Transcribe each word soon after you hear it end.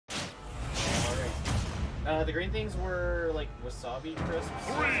The green things were like wasabi crisps.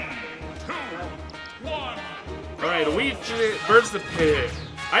 3, 2, 1. Alright, Wii Fit versus the Pit.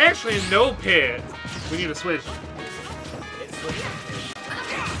 I actually know Pit. We need to switch.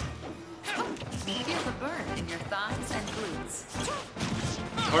 Feel the burn in your thighs and glutes.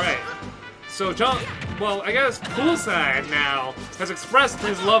 Alright. So John, well, I guess PoolSide now has expressed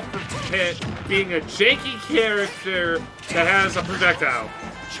his love for Pit being a janky character that has a projectile.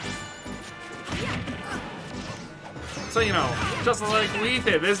 So, you know, just like Wii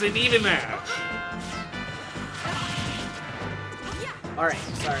Fit, this is an even match. Alright,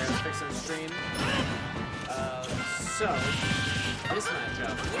 sorry, I was fixing the stream. So, this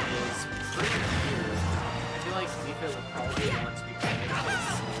matchup is pretty weird. I feel like Wii Fit would probably want to be playing against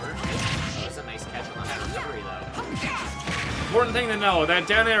Sword. That was a nice catch on that recovery, though. Important thing to know, that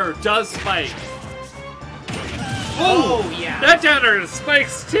down air does spike. Oh, yeah! That down air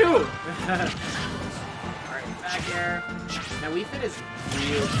spikes too! Alright, back air. Now Wii Fit is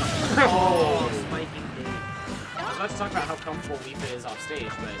real comfortable. Oh, spiking game. I was about to talk about how comfortable Wii Fit is off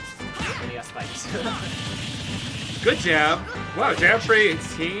stage, but then he got spikes. Good jab. Wow, jab for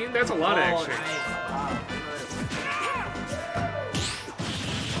 18? That's a lot of action. Nice.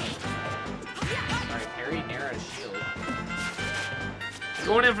 Alright, parry Nair out of shield.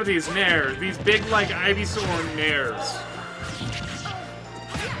 Going in for these nairs, these big like Ivysaur nairs.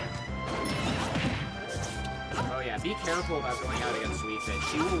 Oh yeah, be careful about going out against Wii Fit.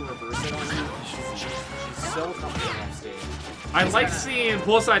 She will reverse it on you. She's so comfortable off stage. I like seeing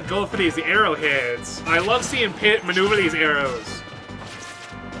PoolSide go for these arrow hits. I love seeing Pit maneuver these arrows.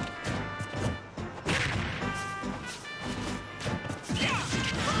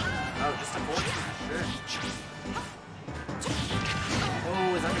 Oh, just a forward smash, sure.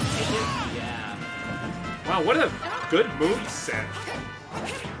 Oh, is that gonna take it? Yeah. Wow, what a good move set.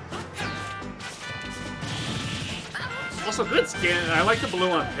 Also, good skin. I like the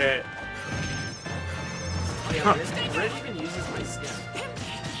blue on Pit. Oh yeah, Red even uses my skin.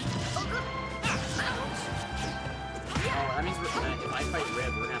 Oh, that means if I fight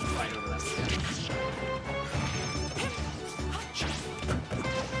Rib, we're gonna have to fight over that skin.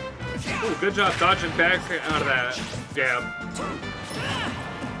 Ooh, good job dodging back out of that jab.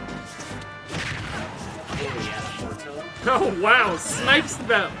 Oh yeah, forward tilt. Oh wow, snipes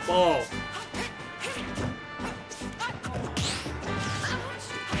that ball.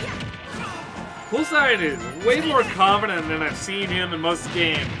 PoolSide is way more confident than I've seen him in most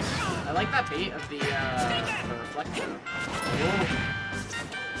games. I like that bait of the reflector. Oh.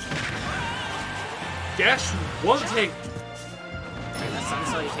 Dash won't take. That Sun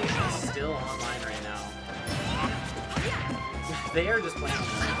Salutation is still online right now. They are just playing on the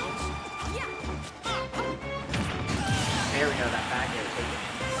rankings. There we go, that back air taking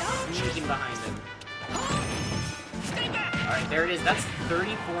it. Sneaking behind him. Alright, there it is. That's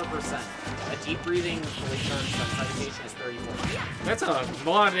 34%. A deep breathing fully charged Sun Salutation is 34%. That's a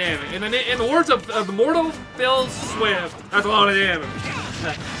lot of damage. In the words of the mortal Phil Swift, that's a lot of damage.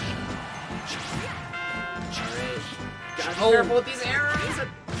 Alright. Gotta be careful with these arrows.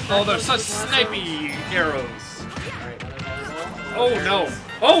 Oh, they're such snipey arrows. Alright, another volleyball. Oh there no. it is.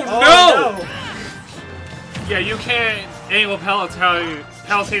 Oh no! Yeah, you can't angle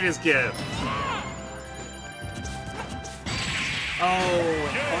palisade his gift. Oh,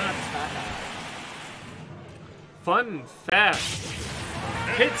 going up his back out. Fun, fast.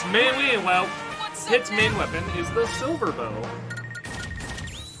 Pit's main weapon is the silver bow.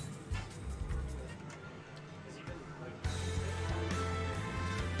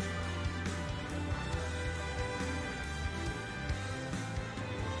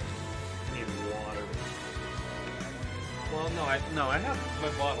 Need water. Well, no, I have my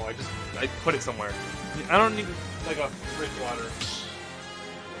bottle. I put it somewhere. I don't need like a fridge water.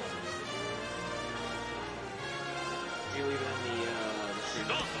 Did you leave it in the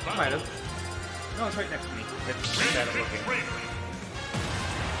stream? Might have. No, it's right next to me. It's bad at looking.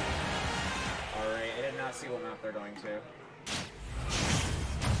 Alright, I did not see what map they're going to.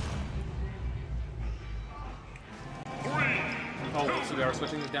 Oh, so they are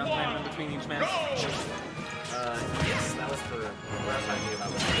switching the downtime in between each match? Yes, that was for what I'm talking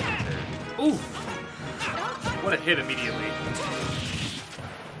about with the Ooh! What a hit immediately.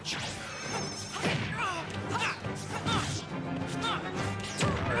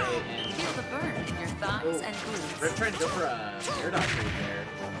 Alright, and Feel the burn in your thighs and glutes. Rip trying to go for a air dodge move there.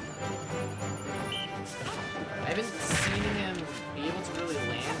 I haven't seen him be able to really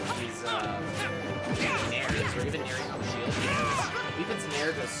land these nairs, or even nairing on the shield, because Ethan's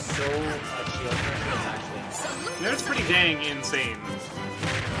nair does so much shield pressure, it's actually insane. That's pretty dang insane.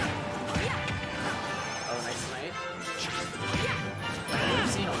 Oh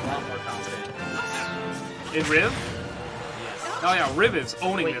In Riv? Yes. Oh yeah, Riv is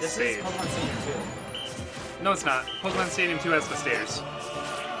owning Wait, this this stage. is Pokemon Stadium 2. No, it's not. Pokemon Stadium 2 has the stairs.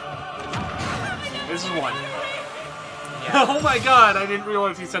 This is 1. Yeah. Oh my god, I didn't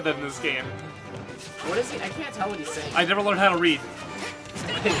realize he said that in this game. What is he? I can't tell what he's saying. I never learned how to read.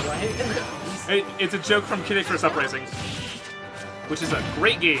 Wait, what? It's a joke from Kid Icarus Uprising, which is a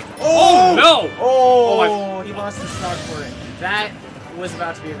great game. Oh! No! Oh, he lost his stock for it. That was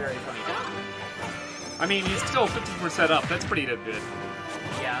about to be a very funny game. I mean, he's still 50% up. That's pretty good.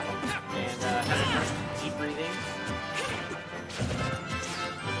 Yeah. And has a first deep breathing.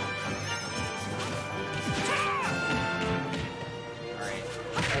 Alright.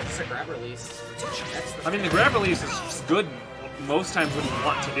 Oh, just a grab release. I mean, the grab release is good most times when you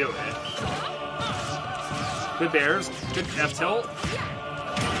want to do it. Good bears, good F tilt.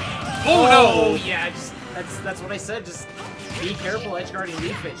 Oh no! Yeah, just that's what I said. Just be careful, edge guarding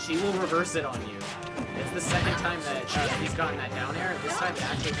Leaf It. She will reverse it on you. It's the second time that he's gotten that down air, and this time it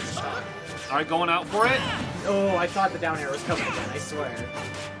actually didn't stop. Alright, going out for it. Oh, I thought the down air was coming again, I swear.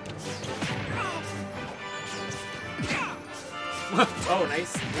 Oh,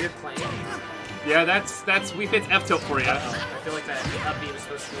 nice. Weird playing. Yeah, that's Wii Fit's F tilt for you. I feel like that up B was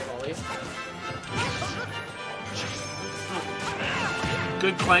supposed to be a volley.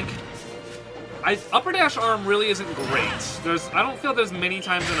 Good clank. Upper dash arm really isn't great. I don't feel there's many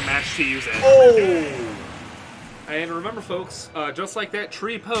times in a match to use it. Oh! And remember, folks, just like that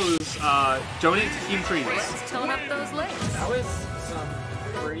tree pose, donate to Team Trees. Let's tone up those legs. That was some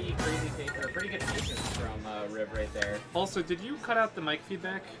pretty crazy thing, or pretty good patience from Riv right there. Also, did you cut out the mic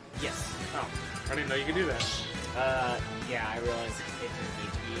feedback? Yes. Oh, I didn't know you could do that. Yeah, I realized it didn't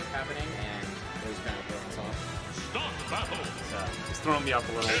need to be happening, and it was kind of throwing us off. Start battle. So, It's throwing me off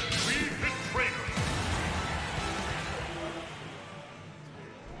a little. Entry hit trainer.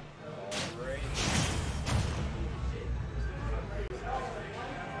 alright.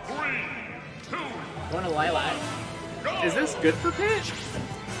 3, 2, Going to Lilac. go. Is this good for Pitch?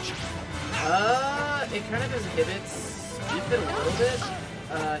 It kind of inhibits Leaf It a little bit.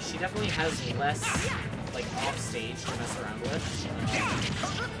 She definitely has less, like, off stage to mess around with.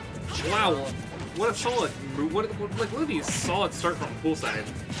 Wow, what a solid move. Look at these solid start from Poolside.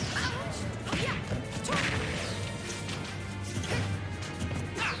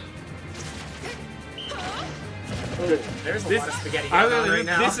 Oh, there's a lot of spaghetti going on right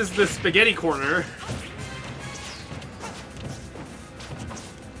now. This is the spaghetti corner.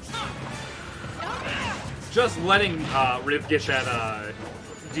 Just letting Riv get that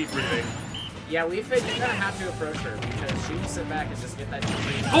deep breathing. Yeah, you kind of have to approach her because she will sit back and just get that deep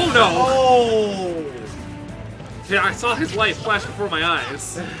breathing. Oh no! Oh! Yeah, I saw his life flash before my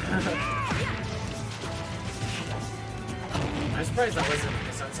eyes. I'm surprised that wasn't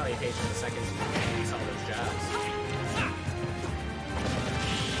a sun salutation the second we saw those jabs.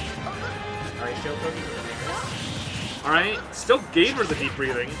 Alright, shield poking for the makers. Alright, still gave her the deep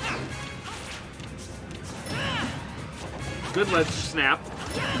breathing. Good ledge snap.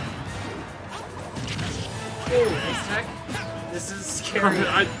 Oh, nice tech. This is scary.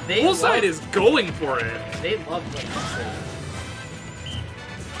 Poolside is going for it. They love playing this.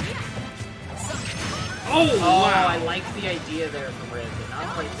 Oh, Oh, wow. I like the idea there from Riv, but not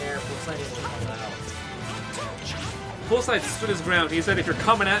quite there. Poolside able to call it out. Poolside stood his ground. He said, if you're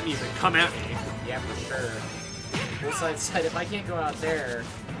coming at me, then come at me. Yeah, for sure. Poolside said, if I can't go out there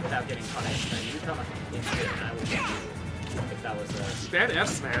without getting punished, then you come in here and I will get you. If that was a... Bad F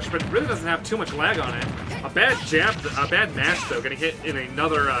smash, but it really doesn't have too much lag on it. A bad jab, a bad mash, though, gonna hit in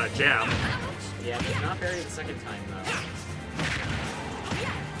another jab. Yeah, he's not buried the second time, though.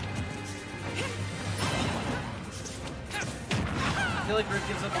 I feel like Riv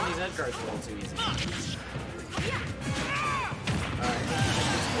gives up on these edge guards a little too easy.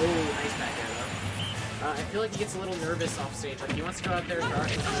 Oh, nice back air, though. I feel like he gets a little nervous off stage. Like, he wants to go out there, guard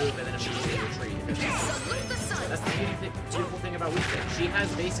his move, and then immediately retreat. That's the beautiful thing about Wii Fit. She has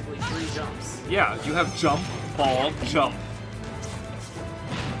basically 3 jumps. Yeah, you have jump, ball, jump.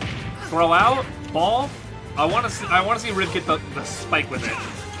 Throw out, ball. I want to see Riv get the spike with it.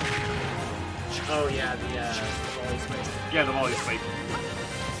 Oh yeah, the volley spike. Yeah, the volley spike.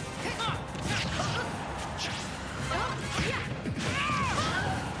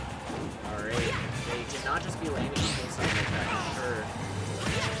 Alright. They cannot just be landing Poolside like that,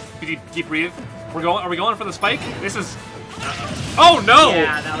 for sure. Deep breathe. Are we going for the spike? This is... Oh no!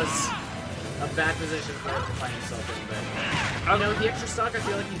 Yeah, that was a bad position for him to find himself in, but... You know, the extra stock, I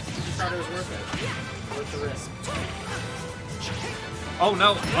feel like he thought it was worth it. Worth the risk. Oh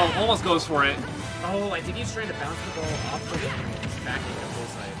no! Oh, almost goes for it. Oh, I think he's trying to bounce the ball off the wing back into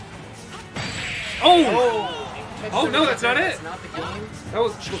Poolside. Oh no, that's not it. That's not the game. That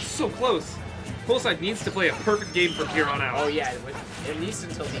was so close. PoolSide needs to play a perfect game from here on out. Oh yeah, at least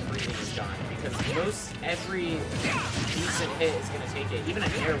until deep breathing is gone, because every decent hit is gonna take it. Even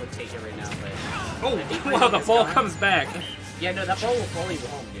an air would take it right now, but Oh wow, the ball comes back. Yeah, no, that ball will follow you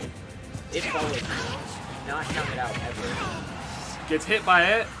home, dude. It follows you. Do not count it out ever. Gets hit by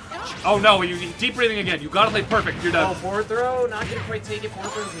it. Oh no, you deep breathing again. You gotta play perfect. You're done. Oh, forward throw, not gonna quite take it.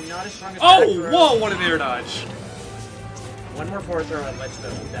 Forward throw is not as strong as Oh, back throw. whoa, what an air dodge. One more forward throw at ledge throw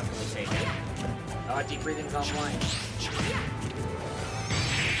will definitely take it. Oh, deep breathing's offline.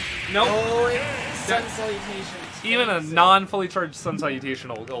 Nope. Oh, it's sun salutations. Even a non-fully charged sun salutation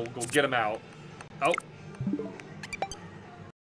will get him out. Oh.